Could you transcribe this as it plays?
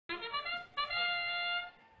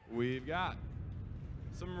We've got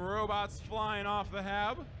some robots flying off the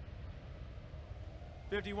hab.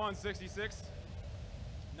 51-66.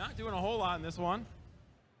 Not doing a whole lot in this one.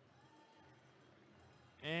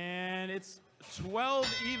 And it's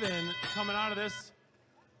 12 even coming out of this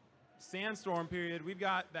sandstorm period. We've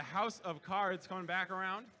got the House of Cards coming back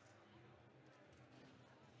around.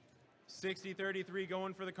 60-33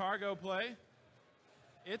 going for the cargo play.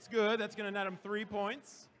 It's good. That's going to net him 3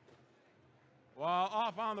 points. While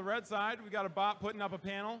off on the red side, we got a bot putting up a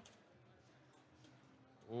panel.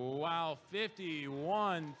 Wow,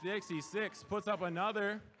 51-66 puts up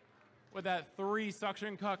another with that 3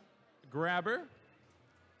 suction cup grabber.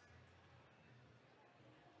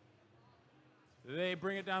 They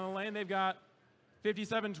bring it down the lane. They've got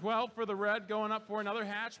 57-12 for the red going up for another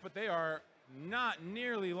hatch, but they are not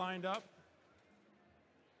nearly lined up.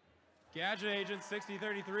 Gadget Agent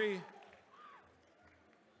 60-33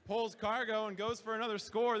 pulls cargo and goes for another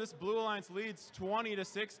score. This Blue Alliance leads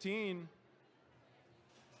 20-16.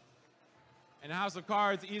 And House of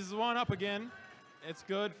Cards eases one up again. It's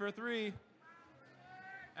good for 3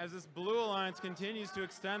 as this Blue Alliance continues to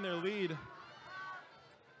extend their lead.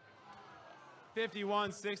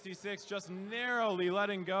 51-66, just narrowly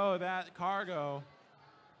letting go of that cargo.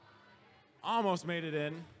 Almost made it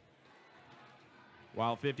in.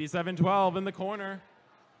 While 57-12 in the corner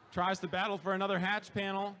tries to battle for another hatch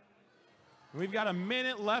panel. We've got a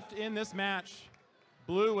minute left in this match.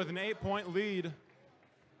 Blue with an 8-point lead.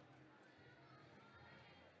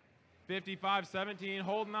 55-17,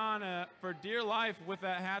 holding on for dear life with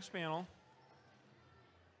that hatch panel.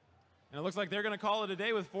 And it looks like they're going to call it a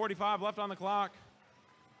day with 45 left on the clock.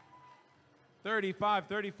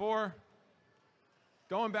 35-34.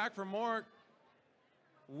 Going back for more.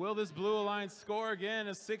 Will this Blue Alliance score again?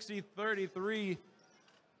 A 60-33.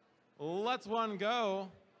 Lets one go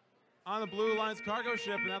on the Blue Alliance cargo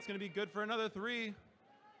ship, and that's going to be good for another 3.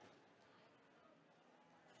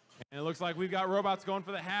 And it looks like we've got robots going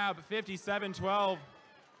for the hab. 57-12.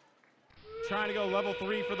 Trying to go level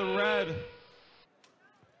 3 for the red.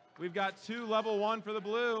 We've got 2 level 1 for the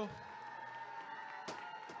blue.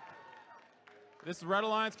 This Red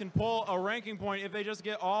Alliance can pull a ranking point if they just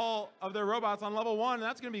get all of their robots on level 1.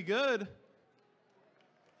 That's going to be good.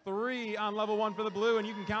 3 on level 1 for the blue, and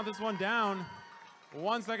you can count this one down.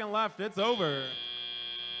 1 second left. It's over.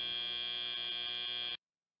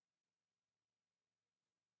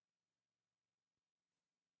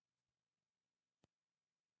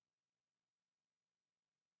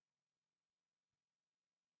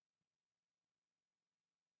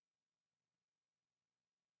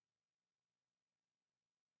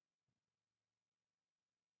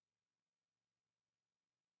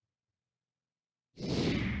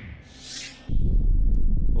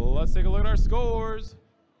 Let's take a look at our scores.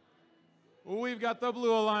 We've got the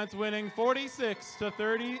Blue Alliance winning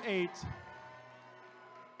 46-38.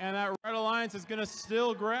 And that Red Alliance is going to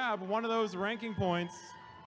still grab one of those ranking points.